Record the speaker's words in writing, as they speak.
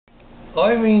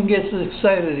Irving gets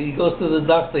excited. He goes to the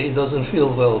doctor. He doesn't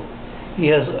feel well. He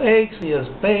has aches, he has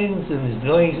pains in his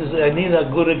joints. He says, I need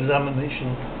a good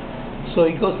examination. So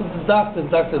he goes to the doctor. The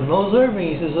doctor knows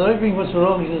Irving. He says, Irving, what's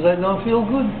wrong? He says, I don't feel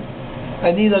good.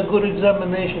 I need a good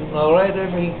examination. All right,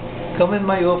 Irving, come in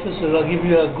my office and I'll give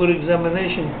you a good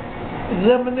examination.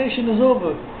 Examination is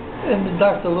over. And the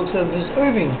doctor looks at him and says,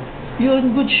 Irving, you're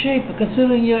in good shape.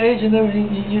 Considering your age and everything,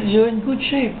 you're in good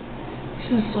shape.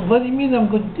 He says, what do you mean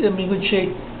I'm in good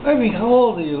shape? Irving, how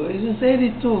old are you? He says,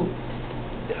 82.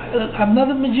 I'm not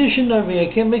a magician, Irving.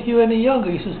 I can't make you any younger.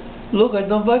 He says, look, I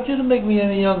don't want you to make me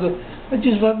any younger. I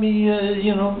just want me,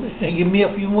 give me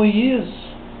a few more years.